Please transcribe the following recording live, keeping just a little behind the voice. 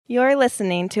You're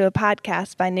listening to a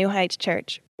podcast by New Heights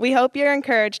Church. We hope you're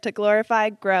encouraged to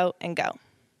glorify, grow, and go.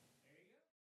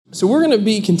 So we're going to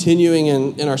be continuing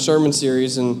in our sermon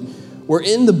series, and we're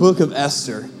in the book of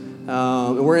Esther.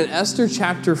 And we're in Esther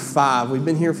chapter 5. We've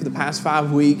been here for the past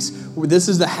 5 weeks. This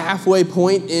is the halfway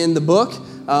point in the book.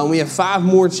 We have 5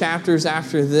 more chapters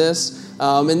after this.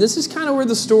 And this is kind of where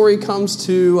the story comes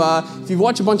to, if you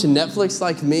watch a bunch of Netflix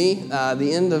like me,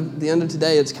 the end of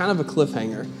today, it's kind of a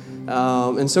cliffhanger.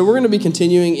 And so we're going to be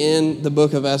continuing in the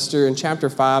book of Esther in chapter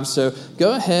 5. So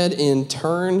go ahead and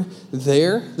turn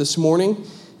there this morning.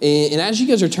 And as you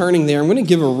guys are turning there, I'm going to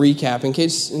give a recap in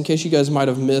case you guys might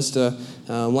have missed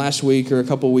last week or a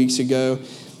couple weeks ago.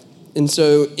 And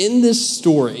so in this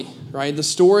story, right, the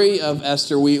story of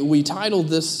Esther, we titled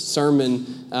this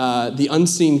sermon The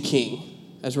Unseen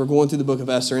King as we're going through the book of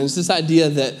Esther. And it's this idea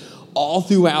that all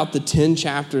throughout the 10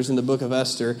 chapters in the book of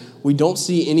Esther, we don't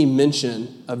see any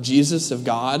mention of Jesus, of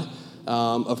God,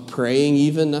 of praying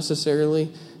even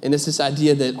necessarily. And it's this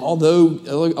idea that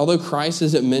although Christ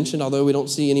isn't mentioned, although we don't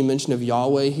see any mention of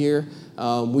Yahweh here,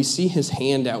 we see his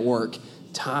hand at work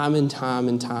time and time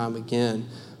and time again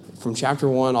from chapter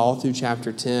 1 all through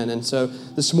chapter 10. And so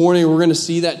this morning we're going to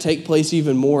see that take place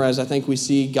even more as I think we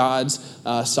see God's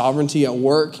sovereignty at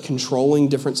work, controlling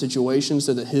different situations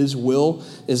so that his will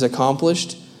is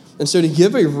accomplished. And so to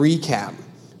give a recap,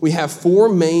 we have 4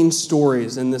 main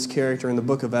stories in this character in the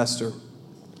book of Esther.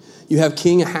 You have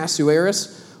King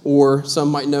Ahasuerus, or some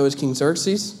might know as King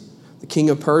Xerxes, the king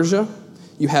of Persia.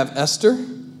 You have Esther.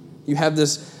 You have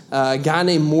this guy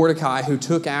named Mordecai who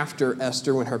took after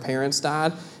Esther when her parents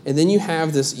died. And then you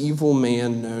have this evil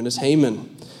man known as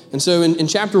Haman. And so in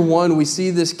chapter 1, we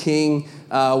see this king.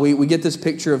 We get this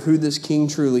picture of who this king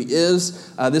truly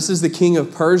is. This is the king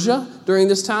of Persia during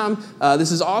this time.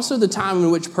 This is also the time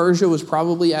in which Persia was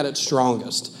probably at its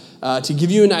strongest. To give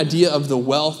you an idea of the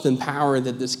wealth and power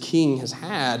that this king has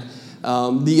had,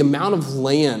 the amount of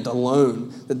land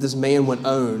alone that this man would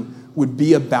own would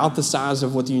be about the size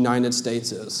of what the United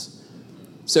States is.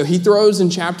 So he throws in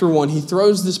chapter 1, he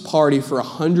throws this party for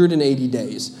 180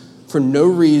 days for no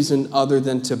reason other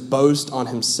than to boast on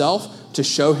himself, to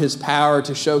show his power,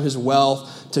 to show his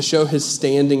wealth, to show his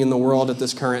standing in the world at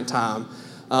this current time.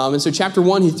 And so chapter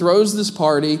 1, he throws this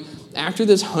party. After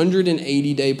this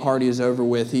 180-day party is over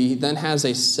with, he then has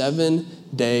a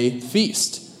 7-day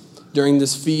feast. During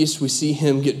this feast, we see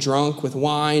him get drunk with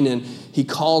wine, and he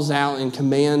calls out and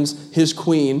commands his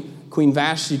queen, Queen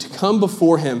Vashti, to come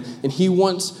before him, and he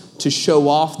wants to show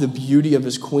off the beauty of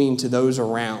his queen to those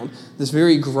around. This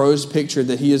very gross picture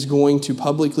that he is going to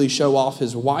publicly show off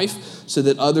his wife so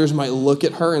that others might look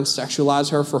at her and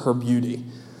sexualize her for her beauty.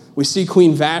 We see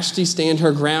Queen Vashti stand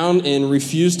her ground and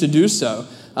refuse to do so.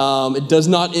 It does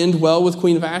not end well with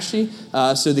Queen Vashti,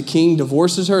 so the king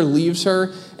divorces her, leaves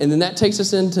her, and then that takes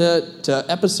us into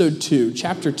episode 2,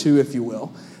 chapter 2, if you will,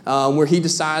 where he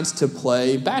decides to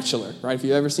play Bachelor, right? If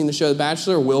you've ever seen the show The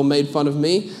Bachelor, Will made fun of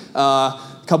me a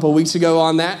couple of weeks ago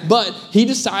on that, but he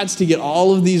decides to get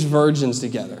all of these virgins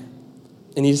together,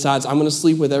 and he decides, I'm going to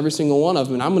sleep with every single one of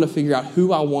them, and I'm going to figure out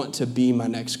who I want to be my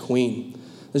next queen.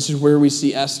 This is where we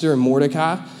see Esther and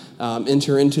Mordecai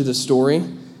enter into the story.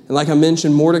 And like I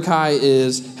mentioned, Mordecai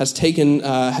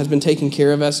has been taking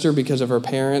care of Esther because of her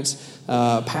parents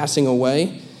passing away.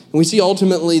 And we see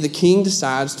ultimately the king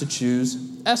decides to choose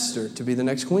Esther to be the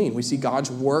next queen. We see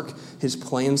God's work, his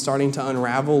plan starting to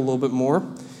unravel a little bit more.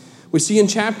 We see in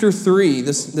chapter 3,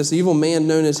 this evil man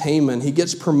known as Haman, he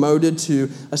gets promoted to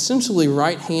essentially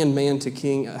right-hand man to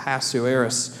King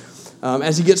Ahasuerus.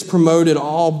 As he gets promoted,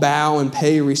 all bow and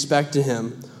pay respect to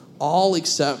him, all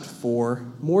except for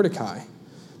Mordecai.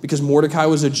 Because Mordecai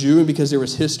was a Jew and because there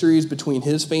was histories between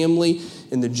his family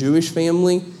and the Jewish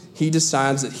family, he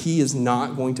decides that he is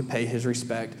not going to pay his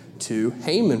respect to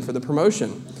Haman for the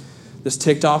promotion. This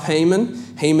ticked off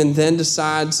Haman. Haman then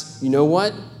decides, you know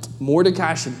what?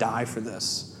 Mordecai should die for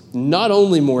this. Not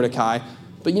only Mordecai,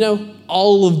 but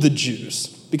all of the Jews.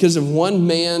 Because of one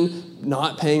man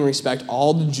not paying respect,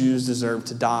 all the Jews deserve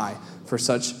to die for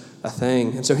such a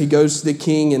thing. And so he goes to the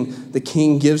king, and the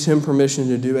king gives him permission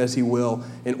to do as he will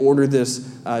and order this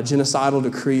genocidal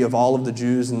decree of all of the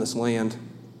Jews in this land.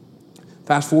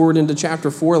 Fast forward into chapter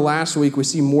 4 last week, we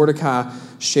see Mordecai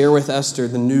share with Esther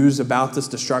the news about this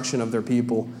destruction of their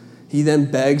people. He then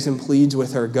begs and pleads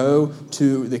with her, go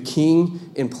to the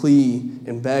king and plead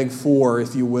and beg for,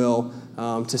 if you will,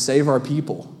 to save our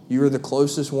people. You are the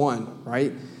closest one,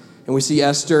 right? And we see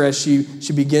Esther as she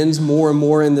begins more and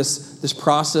more in this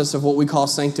process of what we call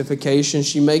sanctification.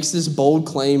 She makes this bold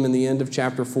claim in the end of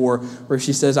chapter 4 where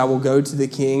she says, I will go to the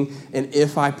king, and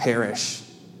if I perish,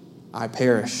 I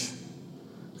perish.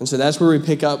 And so that's where we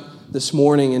pick up this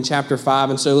morning in chapter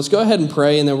 5. And so let's go ahead and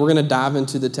pray, and then we're going to dive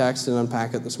into the text and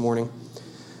unpack it this morning.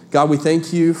 God, we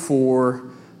thank you for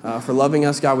loving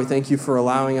us. God, we thank you for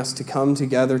allowing us to come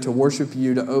together to worship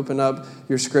you, to open up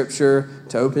your scripture,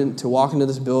 to walk into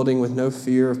this building with no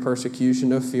fear of persecution,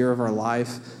 no fear of our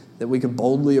life, that we could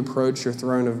boldly approach your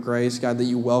throne of grace. God, that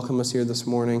you welcome us here this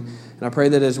morning. And I pray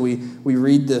that as we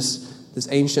read this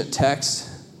ancient text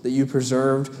that you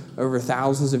preserved over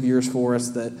thousands of years for us,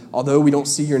 that although we don't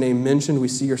see your name mentioned, we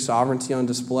see your sovereignty on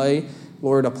display.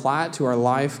 Lord, apply it to our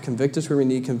life, convict us where we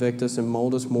need, convict us, and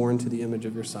mold us more into the image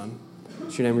of your Son. In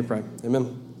your name we pray.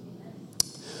 Amen.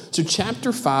 So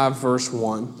chapter 5, verse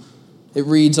 1, it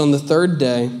reads, "On the third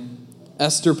day,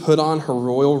 Esther put on her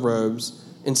royal robes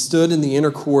and stood in the inner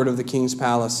court of the king's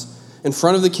palace, in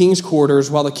front of the king's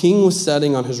quarters, while the king was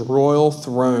sitting on his royal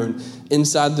throne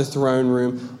inside the throne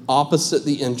room, opposite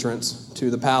the entrance to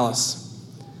the palace."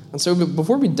 And so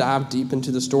before we dive deep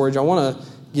into the story, I want to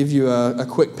give you a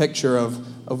quick picture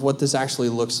of what this actually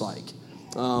looks like.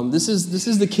 This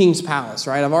is the king's palace,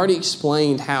 right? I've already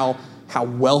explained how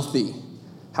wealthy,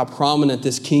 how prominent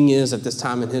this king is at this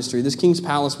time in history. This king's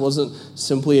palace wasn't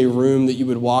simply a room that you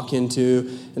would walk into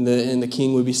and the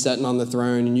king would be sitting on the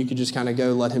throne and you could just kind of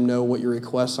go let him know what your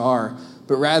requests are.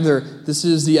 But rather, this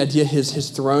is the idea his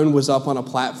throne was up on a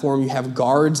platform. You have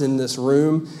guards in this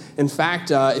room. In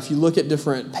fact, if you look at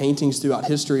different paintings throughout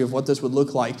history of what this would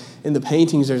look like, in the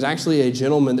paintings, there's actually a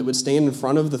gentleman that would stand in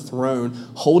front of the throne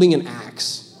holding an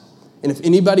axe. And if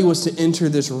anybody was to enter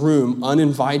this room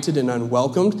uninvited and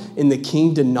unwelcomed, and the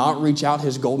king did not reach out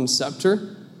his golden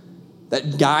scepter,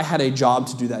 that guy had a job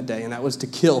to do that day, and that was to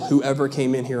kill whoever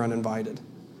came in here uninvited.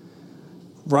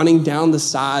 Running down the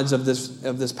sides of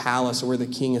this palace where the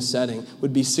king is sitting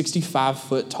would be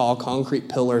 65-foot tall concrete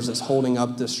pillars that's holding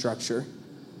up this structure.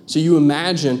 So you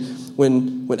imagine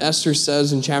when Esther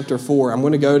says in chapter 4, "I'm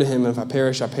going to go to him, and if I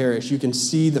perish, I perish," you can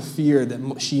see the fear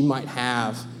that she might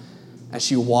have as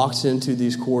she walks into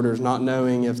these quarters, not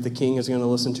knowing if the king is going to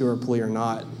listen to her plea or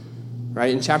not.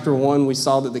 Right? In chapter 1, we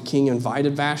saw that the king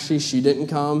invited Vashti. She didn't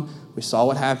come. We saw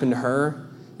what happened to her.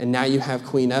 And now you have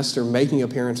Queen Esther making an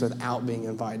appearance without being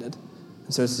invited.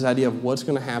 And so it's this idea of what's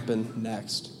going to happen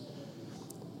next.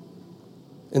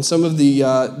 In some of the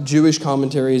Jewish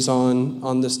commentaries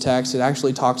on this text, it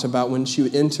actually talks about when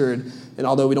she entered, and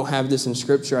although we don't have this in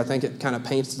Scripture, I think it kind of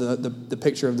paints the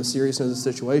picture of the seriousness of the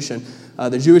situation.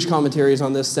 The Jewish commentaries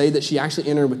on this say that she actually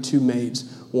entered with two maids,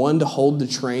 one to hold the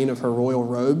train of her royal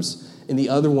robes, and the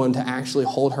other one to actually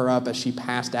hold her up as she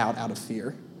passed out of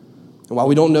fear. And while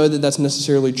we don't know that that's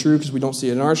necessarily true because we don't see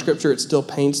it in our Scripture, it still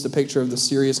paints the picture of the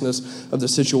seriousness of the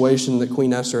situation that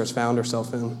Queen Esther has found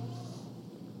herself in.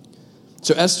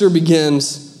 So Esther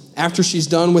begins, after she's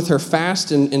done with her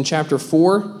fast in chapter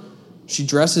 4, she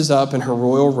dresses up in her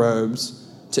royal robes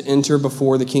to enter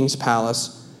before the king's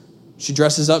palace. She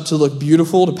dresses up to look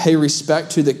beautiful, to pay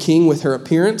respect to the king with her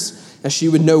appearance, as she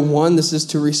would know, one, this is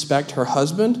to respect her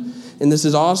husband, and this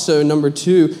is also, number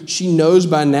 2, she knows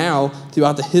by now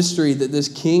throughout the history that this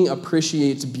king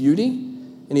appreciates beauty,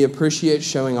 and he appreciates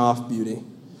showing off beauty.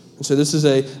 And so this is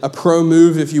a pro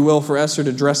move, if you will, for Esther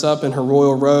to dress up in her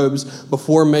royal robes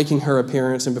before making her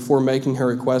appearance and before making her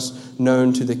request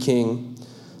known to the king.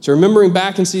 So remembering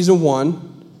back in season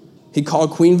 1, he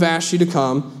called Queen Vashti to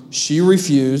come. She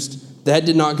refused. That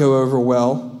did not go over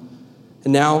well.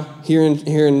 And now here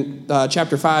in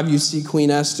chapter 5, you see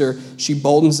Queen Esther. She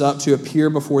boldens up to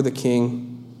appear before the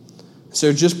king.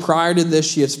 So just prior to this,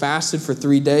 she has fasted for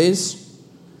 3 days.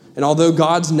 And although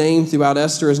God's name throughout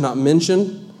Esther is not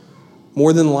mentioned,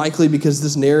 more than likely because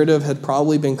this narrative had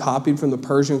probably been copied from the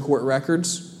Persian court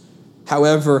records,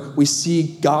 however, we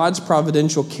see God's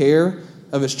providential care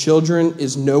of his children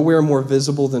is nowhere more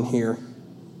visible than here.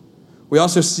 We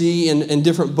also see in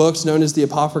different books known as the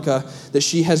Apocrypha that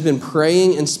she has been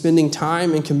praying and spending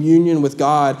time in communion with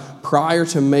God prior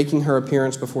to making her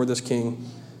appearance before this king.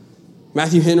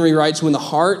 Matthew Henry writes, "When the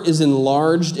heart is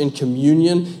enlarged in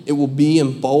communion, it will be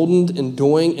emboldened in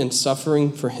doing and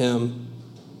suffering for him."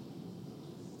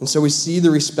 And so we see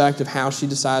the respect of how she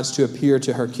decides to appear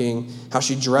to her king, how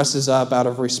she dresses up out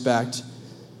of respect.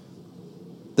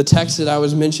 The text that I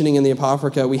was mentioning in the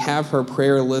Apocrypha, we have her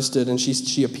prayer listed, and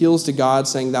she appeals to God,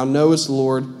 saying, "Thou knowest,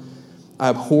 Lord, I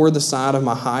abhor the sight of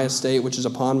my high estate, which is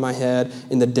upon my head,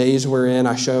 in the days wherein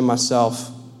I show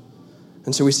myself."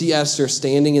 And so we see Esther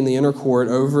standing in the inner court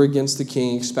over against the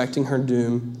king, expecting her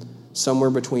doom,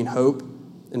 somewhere between hope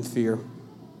and fear.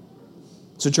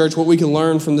 So church, what we can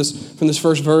learn from this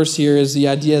first verse here is the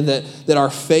idea that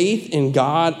our faith in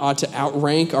God ought to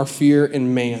outrank our fear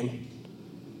in man.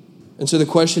 And so the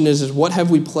question is what have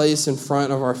we placed in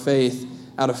front of our faith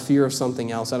out of fear of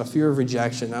something else, out of fear of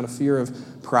rejection, out of fear of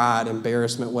pride,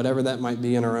 embarrassment, whatever that might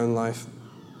be in our own life.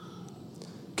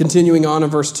 Continuing on in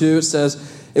verse 2, it says,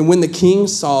 "And when the king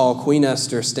saw Queen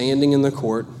Esther standing in the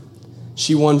court,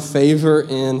 she won favor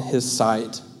in his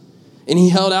sight. And he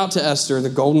held out to Esther the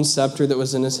golden scepter that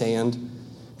was in his hand.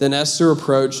 Then Esther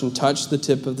approached and touched the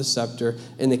tip of the scepter,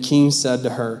 and the king said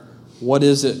to her, 'What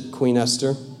is it, Queen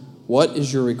Esther? What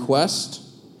is your request?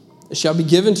 It shall be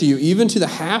given to you, even to the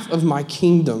half of my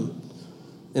kingdom.'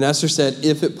 And Esther said,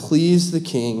 'If it please the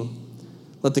king,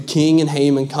 let the king and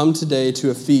Haman come today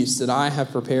to a feast that I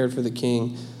have prepared for the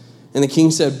king.' And the king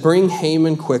said, 'Bring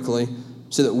Haman quickly,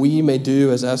 so that we may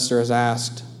do as Esther has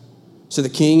asked.' So the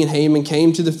king and Haman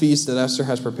came to the feast that Esther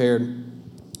has prepared."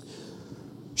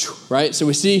 Right? So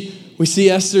we see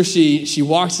Esther, she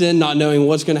walks in not knowing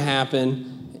what's going to happen,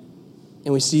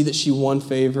 and we see that she won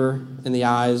favor in the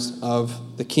eyes of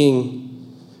the king.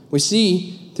 We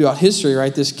see throughout history,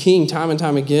 right, this king time and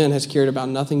time again has cared about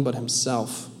nothing but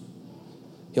himself.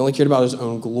 He only cared about his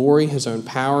own glory, his own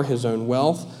power, his own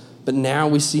wealth. But now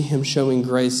we see him showing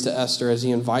grace to Esther as he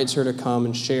invites her to come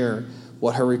and share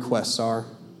what her requests are.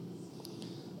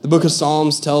 The book of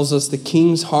Psalms tells us the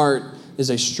king's heart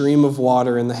is a stream of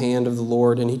water in the hand of the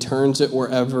Lord, and he turns it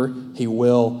wherever he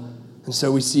will. And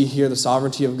so we see here the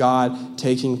sovereignty of God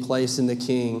taking place in the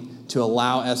king to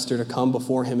allow Esther to come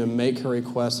before him and make her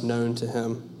request known to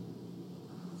him.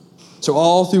 So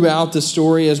all throughout the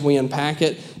story, as we unpack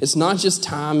it, it's not just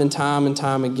time and time and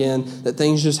time again that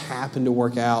things just happen to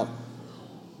work out.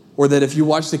 Or that if you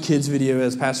watch the kids' video,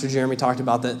 as Pastor Jeremy talked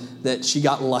about, that she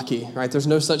got lucky, right? There's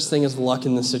no such thing as luck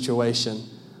in this situation.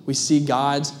 We see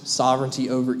God's sovereignty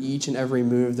over each and every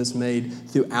move that's made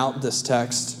throughout this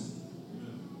text.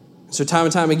 So time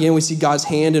and time again, we see God's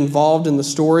hand involved in the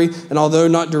story. And although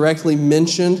not directly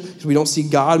mentioned, because we don't see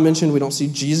God mentioned, we don't see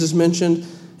Jesus mentioned,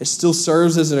 it still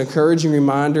serves as an encouraging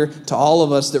reminder to all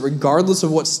of us that regardless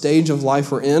of what stage of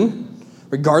life we're in,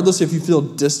 regardless if you feel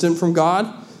distant from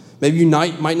God, maybe you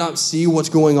might not see what's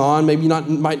going on, maybe you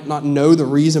might not know the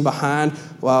reason behind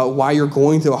why you're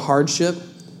going through a hardship.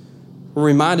 We're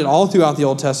reminded all throughout the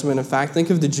Old Testament, in fact, think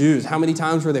of the Jews. How many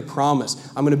times were they promised,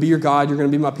 I'm going to be your God, you're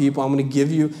going to be my people, I'm going to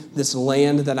give you this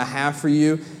land that I have for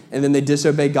you. And then they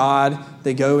disobey God.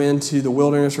 They go into the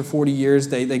wilderness for 40 years.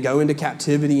 They go into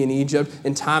captivity in Egypt.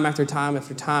 And time after time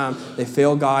after time, they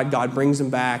fail God. God brings them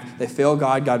back. They fail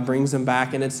God. God brings them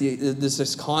back. And it's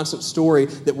this constant story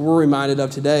that we're reminded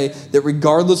of today, that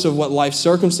regardless of what life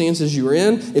circumstances you're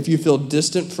in, if you feel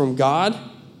distant from God,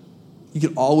 you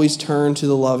can always turn to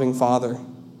the loving Father.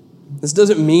 This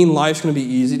doesn't mean life's going to be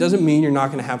easy. It doesn't mean you're not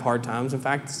going to have hard times. In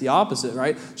fact, it's the opposite,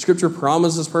 right? Scripture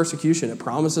promises persecution. It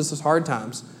promises us hard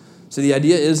times. So the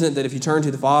idea isn't that if you turn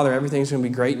to the Father, everything's going to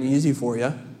be great and easy for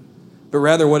you. But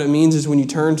rather what it means is when you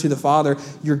turn to the Father,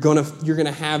 you're going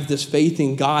to have this faith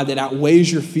in God that outweighs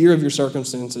your fear of your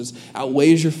circumstances,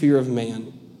 outweighs your fear of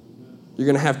man. You're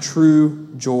going to have true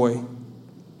joy.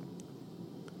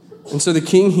 And so the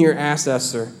king here asked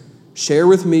Esther, "Share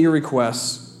with me your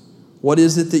requests. What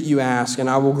is it that you ask? And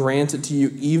I will grant it to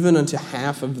you even unto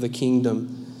half of the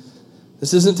kingdom."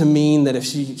 This isn't to mean that if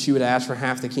she would ask for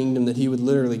half the kingdom, that he would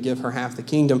literally give her half the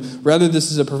kingdom. Rather,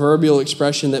 this is a proverbial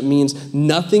expression that means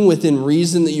nothing within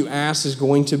reason that you ask is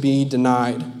going to be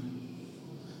denied.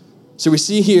 So we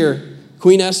see here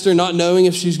Queen Esther not knowing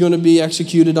if she's going to be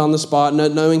executed on the spot,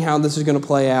 not knowing how this is going to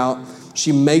play out.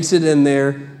 She makes it in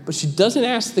there, but she doesn't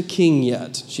ask the king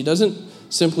yet. She doesn't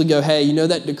simply go, "Hey, you know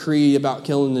that decree about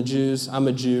killing the Jews? I'm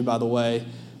a Jew, by the way,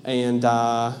 and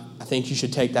I think you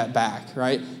should take that back,"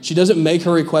 right? She doesn't make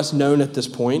her request known at this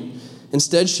point.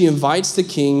 Instead, she invites the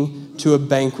king to a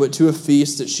banquet, to a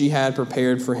feast that she had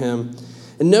prepared for him.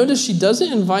 And notice she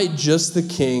doesn't invite just the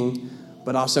king,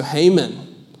 but also Haman.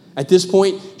 At this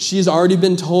point, she's already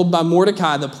been told by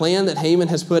Mordecai the plan that Haman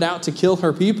has put out to kill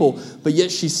her people, but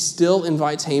yet she still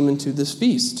invites Haman to this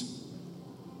feast.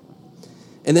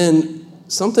 And then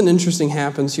something interesting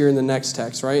happens here in the next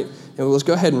text, right? And let's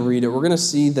go ahead and read it. We're going to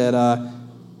see that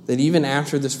even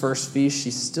after this first feast,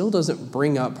 she still doesn't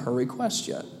bring up her request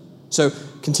yet. So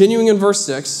continuing in verse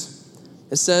 6,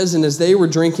 it says, "And as they were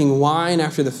drinking wine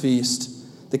after the feast,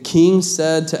 the king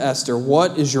said to Esther,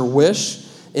 'What is your wish?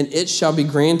 And it shall be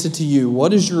granted to you.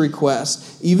 What is your request?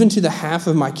 Even to the half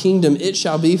of my kingdom, it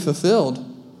shall be fulfilled.'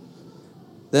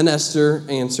 Then Esther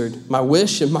answered, 'My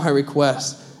wish and my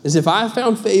request is if I have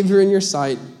found favor in your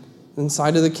sight, in the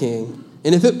sight of the king,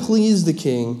 and if it please the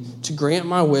king to grant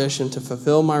my wish and to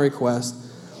fulfill my request,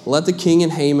 let the king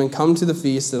and Haman come to the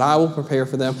feast that I will prepare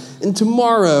for them, and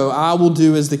tomorrow I will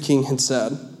do as the king had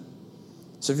said.'"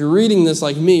 So if you're reading this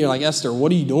like me, you're like, "Esther,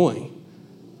 what are you doing?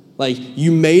 Like,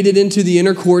 you made it into the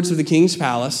inner courts of the king's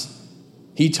palace.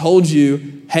 He told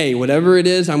you, hey, whatever it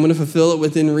is, I'm going to fulfill it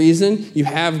within reason. You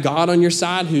have God on your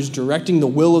side who's directing the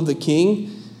will of the king.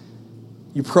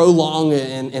 You prolong it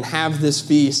and have this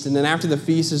feast. And then after the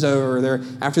feast is over,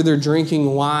 after they're drinking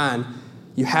wine,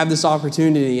 you have this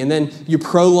opportunity. And then you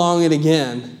prolong it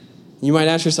again. You might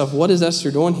ask yourself, what is Esther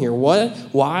doing here?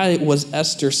 Why was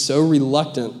Esther so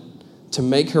reluctant to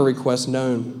make her request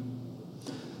known?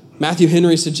 Matthew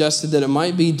Henry suggested that it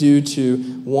might be due to,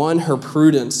 one, her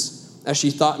prudence, as she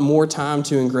thought more time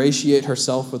to ingratiate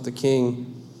herself with the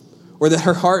king, or that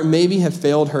her heart maybe had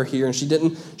failed her here and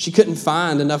she couldn't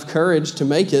find enough courage to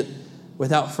make it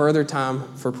without further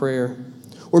time for prayer.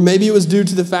 Or maybe it was due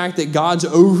to the fact that God's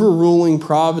overruling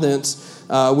providence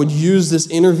would use this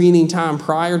intervening time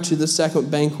prior to the second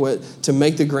banquet to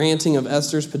make the granting of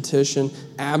Esther's petition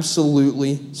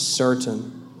absolutely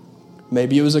certain.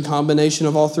 Maybe it was a combination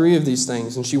of all three of these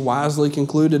things, and she wisely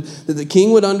concluded that the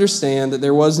king would understand that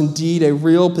there was indeed a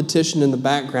real petition in the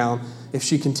background if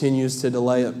she continues to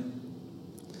delay it.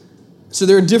 So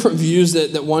there are different views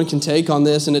that one can take on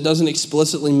this, and it doesn't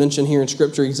explicitly mention here in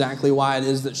Scripture exactly why it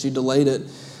is that she delayed it,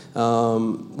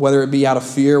 whether it be out of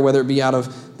fear, whether it be out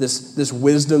of this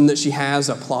wisdom that she has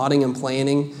of plotting and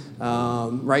planning.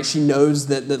 Right? She knows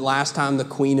that last time the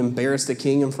queen embarrassed the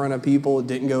king in front of people, it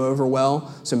didn't go over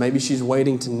well. So maybe she's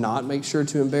waiting to not make sure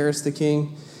to embarrass the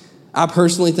king. I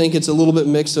personally think it's a little bit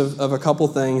mix of a couple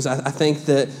things. I think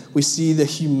that we see the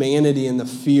humanity and the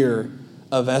fear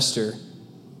of Esther.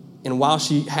 And while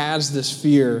she has this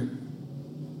fear,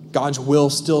 God's will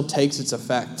still takes its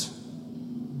effect.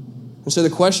 And so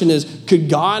the question is, could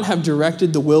God have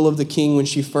directed the will of the king when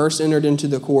she first entered into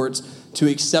the courts to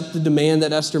accept the demand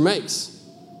that Esther makes?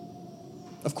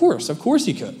 Of course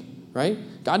he could, right?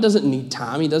 God doesn't need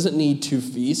time. He doesn't need 2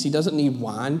 feasts. He doesn't need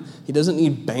wine. He doesn't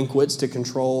need banquets to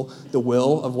control the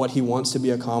will of what he wants to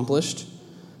be accomplished.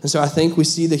 And so I think we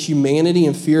see the humanity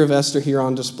and fear of Esther here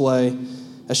on display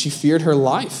as she feared her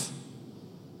life.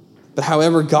 But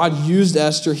however God used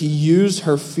Esther, he used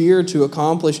her fear to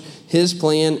accomplish his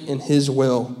plan and his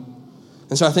will.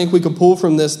 And so I think we can pull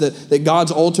from this that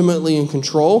God's ultimately in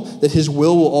control, that his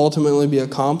will ultimately be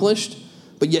accomplished,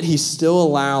 but yet he still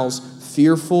allows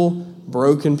fearful,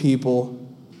 broken people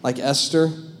like Esther,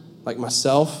 like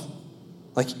myself,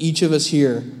 like each of us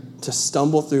here to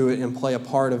stumble through it and play a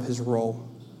part of his role.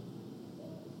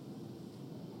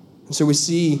 And so we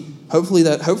see, hopefully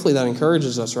that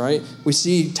encourages us, right? We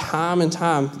see time and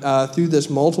time through this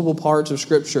multiple parts of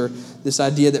Scripture, this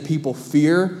idea that people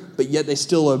fear, but yet they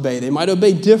still obey. They might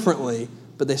obey differently,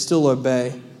 but they still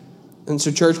obey. And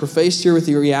so, church, we're faced here with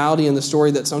the reality in the story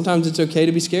that sometimes it's okay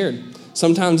to be scared.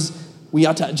 Sometimes we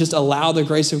ought to just allow the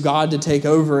grace of God to take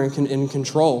over and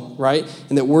control, right?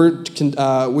 And that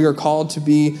we are called to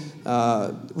be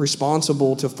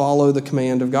responsible to follow the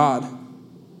command of God.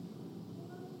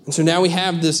 And so now we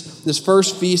have this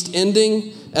first feast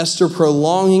ending, Esther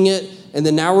prolonging it, and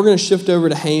then now we're going to shift over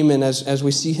to Haman as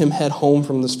we see him head home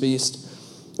from this feast.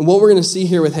 And what we're going to see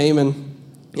here with Haman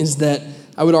is that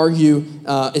I would argue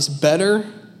it's better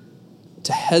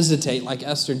to hesitate like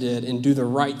Esther did and do the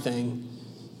right thing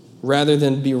rather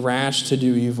than be rash to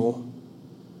do evil.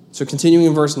 So continuing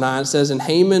in verse 9, it says, "And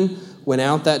Haman went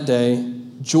out that day,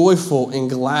 joyful and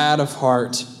glad of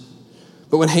heart.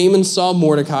 But when Haman saw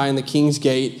Mordecai in the king's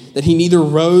gate, that he neither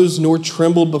rose nor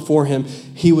trembled before him,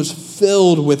 he was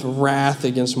filled with wrath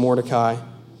against Mordecai.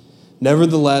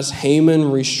 Nevertheless,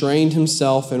 Haman restrained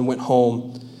himself and went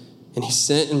home, and he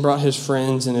sent and brought his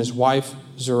friends and his wife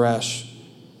Zeresh."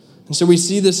 And so we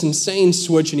see this insane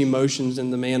switch in emotions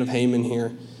in the man of Haman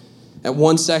here. At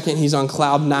one second, he's on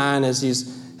cloud 9 as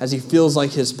he feels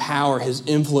like his power, his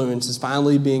influence is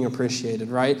finally being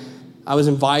appreciated, right? I was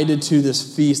invited to this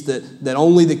feast that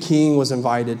only the king was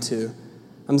invited to.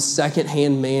 I'm the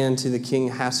second-hand man to the king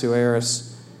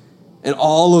Ahasuerus. And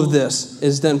all of this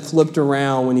is then flipped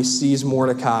around when he sees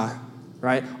Mordecai,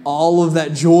 right? All of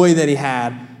that joy that he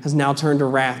had has now turned to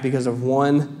wrath because of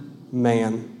one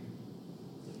man.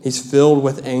 He's filled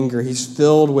with anger. He's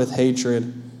filled with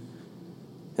hatred.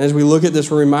 And as we look at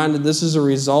this, we're reminded this is a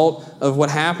result of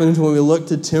what happens when we look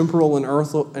to temporal and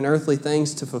earthly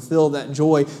things to fulfill that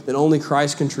joy that only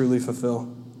Christ can truly fulfill.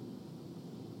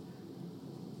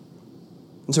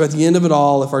 And so at the end of it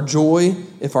all, if our joy,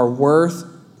 if our worth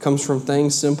comes from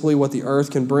things simply what the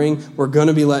earth can bring, we're going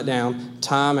to be let down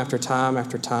time after time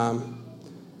after time.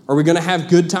 Are we going to have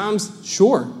good times?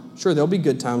 Sure, there'll be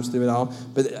good times through it all.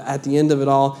 But at the end of it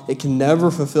all, it can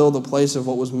never fulfill the place of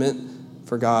what was meant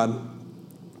for God.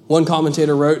 One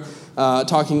commentator wrote,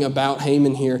 talking about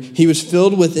Haman here, he was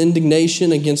filled with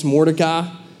indignation against Mordecai,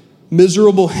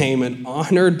 miserable Haman,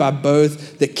 honored by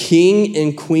both the king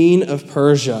and queen of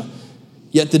Persia,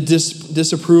 yet the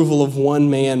disapproval of one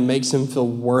man makes him feel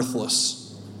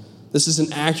worthless. This is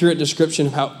an accurate description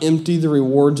of how empty the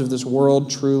rewards of this world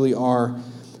truly are.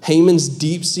 Haman's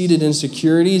deep-seated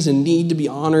insecurities and need to be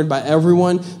honored by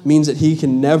everyone means that he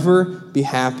can never be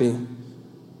happy.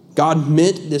 God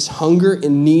meant this hunger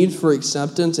and need for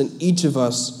acceptance in each of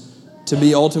us to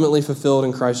be ultimately fulfilled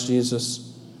in Christ Jesus.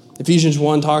 Ephesians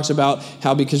 1 talks about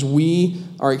how because we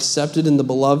are accepted in the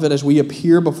beloved, as we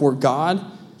appear before God,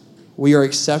 we are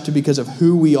accepted because of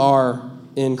who we are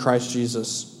in Christ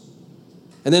Jesus.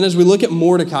 And then as we look at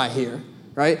Mordecai here,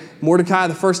 right? Mordecai,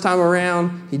 the first time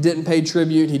around, he didn't pay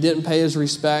tribute. He didn't pay his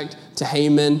respect to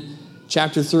Haman.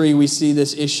 Chapter 3, we see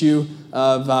this issue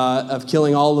of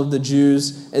killing all of the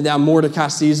Jews. And now Mordecai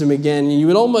sees him again. And you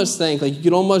would almost think, like you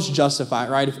could almost justify it,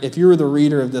 right? If you were the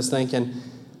reader of this thinking,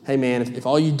 hey man, if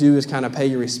all you do is kind of pay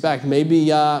your respect, maybe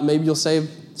you'll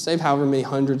save however many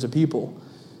hundreds of people.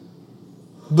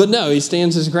 But no, he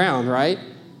stands his ground, right?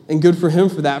 And good for him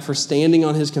for that, for standing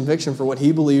on his conviction for what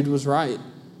he believed was right.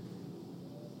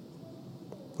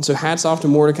 And so hats off to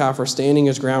Mordecai for standing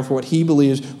his ground for what he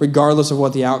believes, regardless of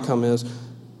what the outcome is.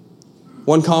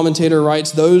 One commentator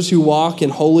writes, "Those who walk in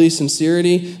holy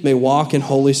sincerity may walk in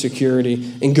holy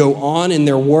security and go on in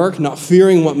their work, not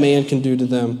fearing what man can do to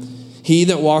them. He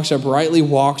that walks uprightly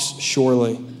walks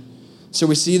surely." So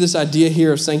we see this idea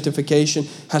here of sanctification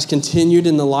has continued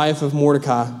in the life of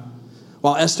Mordecai.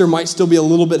 While Esther might still be a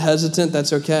little bit hesitant,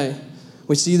 that's okay.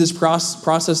 We see this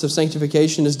process of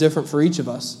sanctification is different for each of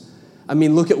us. I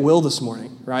mean, look at Will this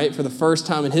morning, right? For the first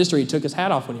time in history, he took his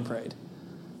hat off when he prayed.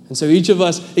 And so each of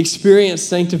us experience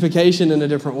sanctification in a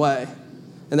different way,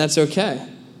 and that's okay.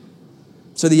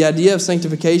 So the idea of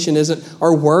sanctification isn't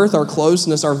our worth, our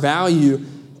closeness, our value.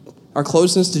 Our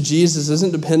closeness to Jesus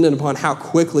isn't dependent upon how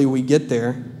quickly we get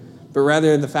there, but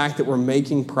rather the fact that we're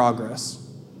making progress.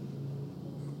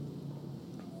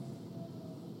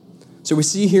 So we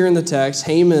see here in the text,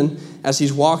 Haman, as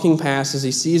he's walking past, as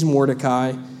he sees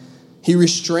Mordecai, he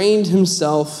restrained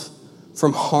himself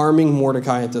from harming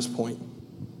Mordecai at this point.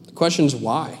 The question is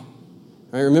why?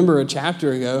 I remember a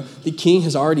chapter ago, the king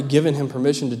has already given him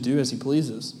permission to do as he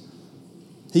pleases.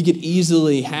 He could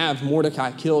easily have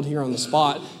Mordecai killed here on the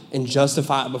spot and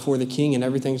justify it before the king and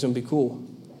everything's going to be cool.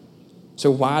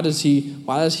 So why does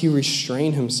he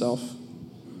restrain himself?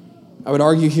 I would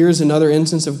argue here's another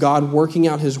instance of God working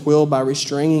out his will by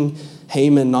restraining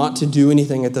Haman not to do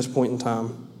anything at this point in time.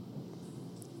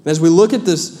 And as we look at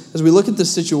this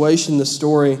situation, this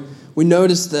story, we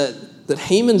notice that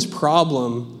Haman's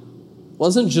problem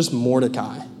wasn't just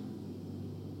Mordecai.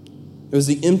 It was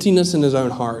the emptiness in his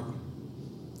own heart.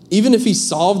 Even if he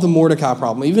solved the Mordecai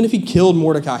problem, even if he killed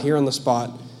Mordecai here on the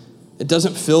spot, it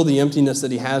doesn't fill the emptiness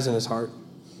that he has in his heart.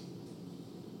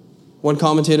 One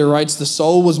commentator writes, "The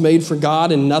soul was made for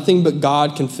God, and nothing but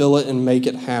God can fill it and make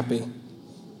it happy."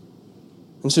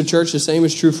 And so, church, the same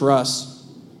is true for us.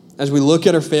 As we look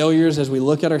at our failures, as we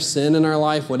look at our sin in our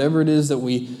life, whatever it is that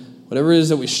we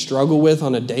struggle with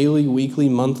on a daily, weekly,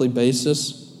 monthly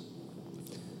basis,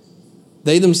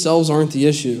 they themselves aren't the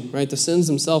issue, right? The sins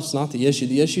themselves not the issue.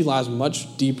 The issue lies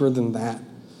much deeper than that.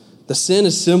 The sin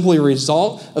is simply a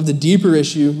result of the deeper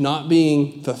issue not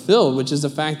being fulfilled, which is the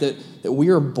fact that we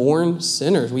are born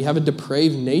sinners. We have a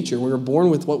depraved nature. We are born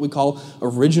with what we call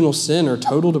original sin or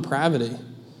total depravity.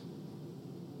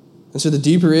 And so the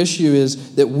deeper issue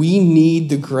is that we need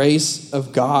the grace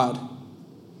of God.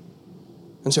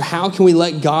 And so how can we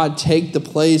let God take the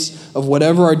place of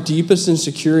whatever our deepest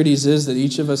insecurities is that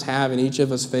each of us have and each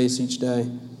of us face each day?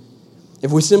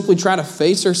 If we simply try to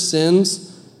face our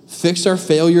sins, fix our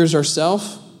failures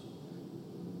ourselves,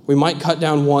 we might cut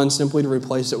down one simply to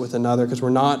replace it with another because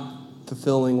we're not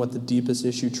fulfilling what the deepest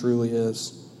issue truly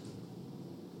is.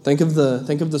 Think of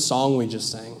the song we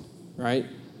just sang, right?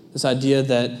 This idea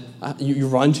that you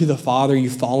run to the Father,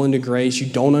 you fall into grace, you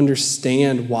don't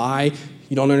understand why,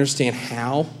 you don't understand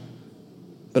how,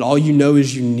 but all you know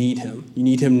is you need him. You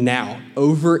need him now,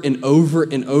 over and over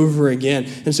and over again.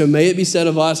 And so may it be said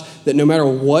of us that no matter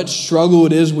what struggle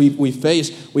it is we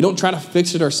face, we don't try to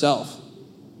fix it ourselves.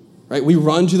 Right? We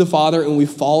run to the Father and we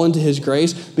fall into his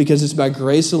grace because it's by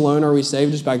grace alone are we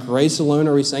saved. It's by grace alone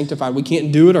are we sanctified. We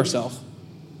can't do it ourselves.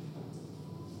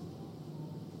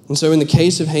 And so in the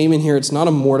case of Haman here, it's not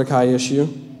a Mordecai issue.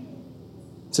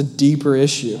 It's a deeper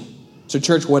issue. So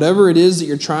church, whatever it is that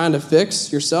you're trying to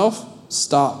fix yourself,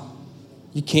 stop.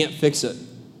 You can't fix it.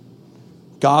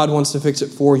 God wants to fix it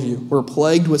for you. We're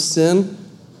plagued with sin,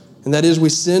 and that is we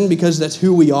sin because that's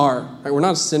who we are. Right? We're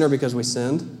not a sinner because we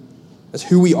sinned. That's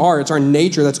who we are. It's our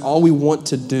nature. That's all we want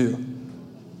to do.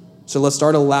 So let's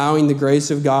start allowing the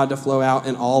grace of God to flow out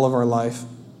in all of our life.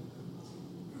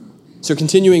 So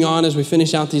continuing on as we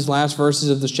finish out these last verses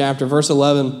of this chapter, verse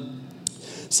 11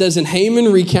 says, and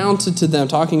Haman recounted to them,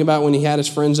 talking about when he had his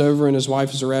friends over and his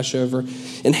wife Zeresh over,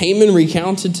 and Haman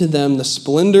recounted to them the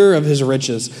splendor of his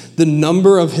riches, the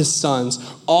number of his sons,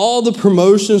 all the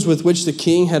promotions with which the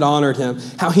king had honored him,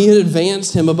 how he had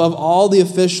advanced him above all the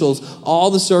officials, all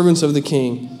the servants of the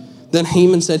king. Then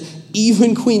Haman said,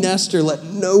 even Queen Esther, let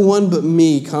no one but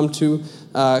me come to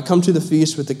the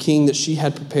feast with the king that she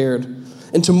had prepared.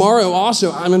 And tomorrow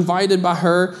also I'm invited by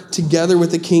her together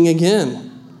with the king again.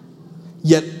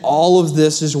 Yet all of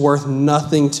this is worth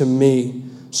nothing to me,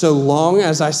 so long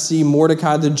as I see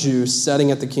Mordecai the Jew sitting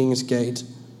at the king's gate.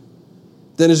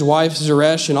 Then his wife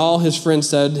Zeresh and all his friends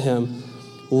said to him,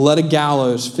 let a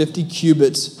gallows 50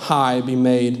 cubits high be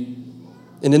made.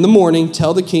 And in the morning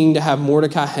tell the king to have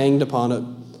Mordecai hanged upon it.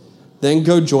 Then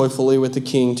go joyfully with the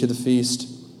king to the feast.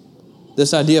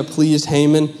 This idea pleased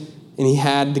Haman, and he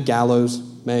had the gallows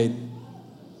made.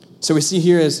 So we see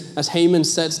here as Haman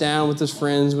sits down with his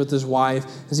friends, with his wife,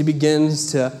 as he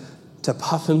begins to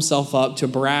puff himself up, to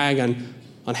brag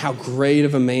on how great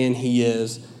of a man he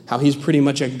is, how he's pretty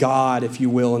much a god, if you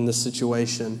will, in this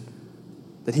situation,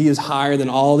 that he is higher than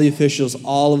all the officials,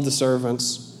 all of the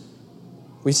servants.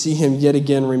 We see him yet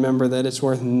again remember that it's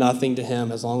worth nothing to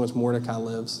him as long as Mordecai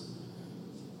lives.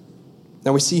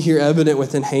 Now we see here evident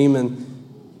within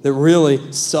Haman that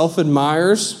really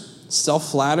self-admirers,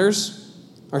 self-flatters,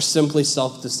 are simply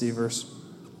self-deceivers.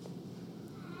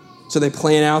 So they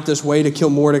plan out this way to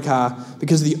kill Mordecai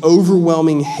because of the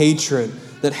overwhelming hatred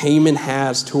that Haman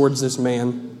has towards this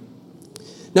man.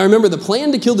 Now remember, the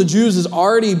plan to kill the Jews has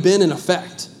already been in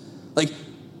effect. Like,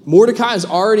 Mordecai has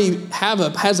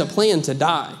a plan to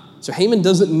die. So Haman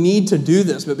doesn't need to do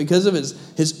this, but because of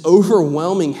his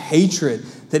overwhelming hatred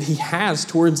that he has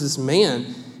towards this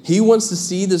man, he wants to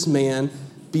see this man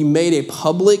be made a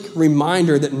public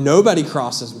reminder that nobody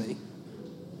crosses me.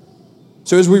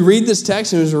 So as we read this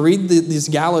text and as we read these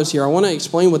gallows here, I want to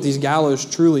explain what these gallows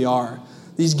truly are.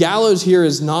 These gallows here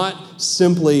is not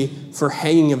simply for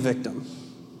hanging a victim.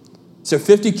 So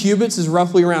 50 cubits is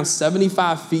roughly around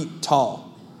 75 feet tall.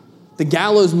 The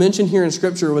gallows mentioned here in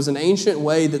Scripture was an ancient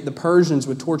way that the Persians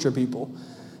would torture people.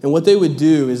 And what they would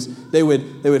do is they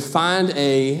would find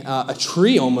a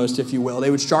tree almost, if you will. They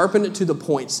would sharpen it to the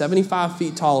point. 75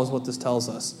 feet tall is what this tells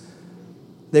us.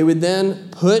 They would then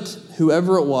put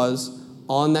whoever it was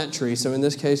on that tree, so in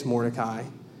this case Mordecai,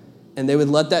 and they would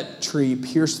let that tree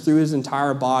pierce through his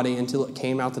entire body until it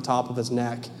came out the top of his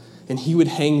neck. And he would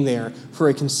hang there for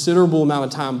a considerable amount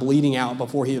of time, bleeding out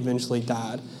before he eventually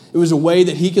died. It was a way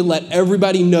that he could let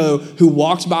everybody know who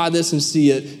walks by this and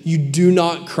see it, you do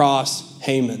not cross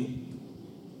Haman.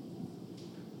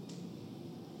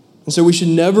 And so we should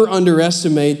never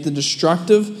underestimate the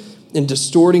destructive and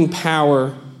distorting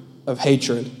power of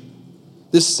hatred.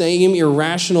 This same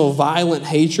irrational, violent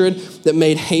hatred that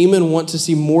made Haman want to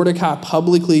see Mordecai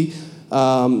publicly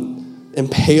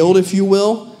impaled, if you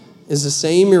will, is the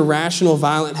same irrational,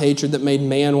 violent hatred that made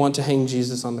man want to hang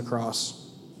Jesus on the cross.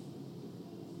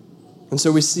 And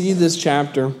so we see this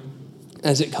chapter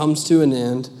as it comes to an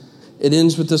end. It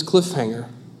ends with this cliffhanger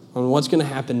on what's going to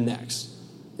happen next.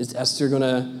 Is Esther going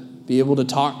to be able to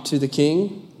talk to the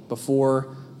king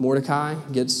before Mordecai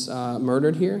gets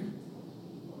murdered here?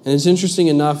 And it's interesting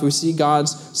enough, we see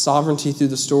God's sovereignty through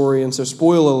the story. And so,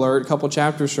 spoiler alert, a couple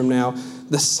chapters from now,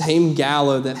 the same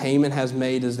gallows that Haman has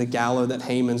made is the gallows that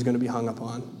Haman's going to be hung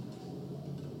upon.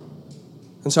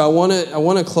 And so I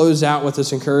want to close out with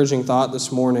this encouraging thought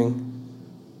this morning.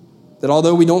 That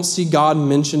although we don't see God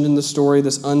mentioned in the story,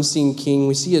 this unseen king,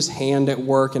 we see his hand at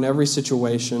work in every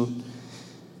situation.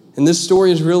 And this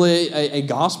story is really a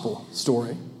gospel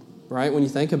story, right? When you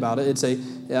think about it, it's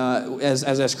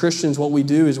as Christians, what we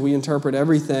do is we interpret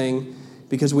everything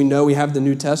because we know we have the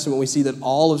New Testament. We see that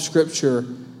all of Scripture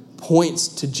points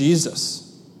to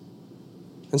Jesus.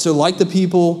 And so like the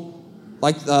people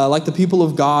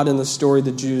of God in the story,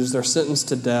 the Jews, they're sentenced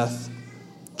to death.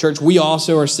 Church, we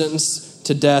also are sentenced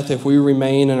to death if we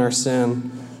remain in our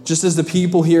sin. Just as the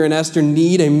people here in Esther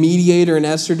need a mediator in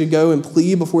Esther to go and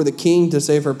plead before the king to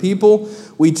save her people,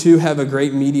 we too have a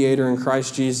great mediator in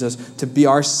Christ Jesus to be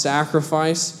our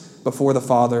sacrifice before the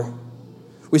Father.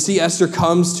 We see Esther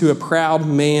comes to a proud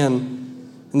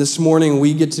man, and this morning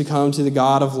we get to come to the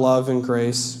God of love and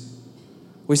grace.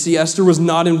 We see Esther was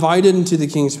not invited into the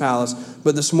king's palace,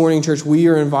 but this morning, church, we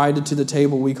are invited to the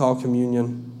table we call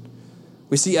communion.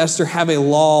 We see Esther have a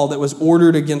law that was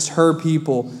ordered against her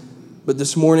people, but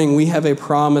this morning we have a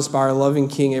promise by our loving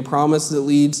King, a promise that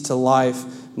leads to life,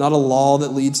 not a law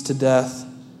that leads to death.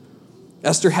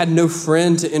 Esther had no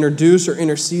friend to introduce or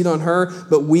intercede on her,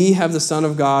 but we have the Son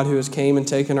of God who has came and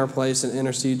taken our place and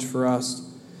intercedes for us.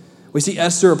 We see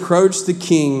Esther approach the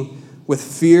king with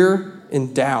fear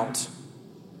and doubt.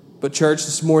 But church,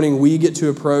 this morning we get to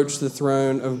approach the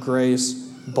throne of grace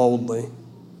boldly.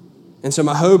 And so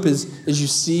my hope is you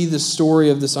see the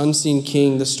story of this unseen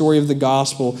king, the story of the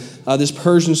gospel, this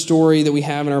Persian story that we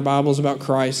have in our Bibles about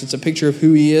Christ. It's a picture of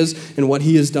who he is and what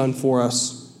he has done for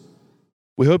us.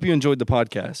 We hope you enjoyed the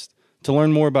podcast. To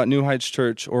learn more about New Heights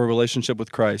Church or a relationship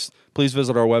with Christ, please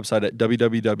visit our website at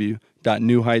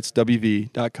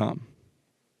www.newheightswv.com.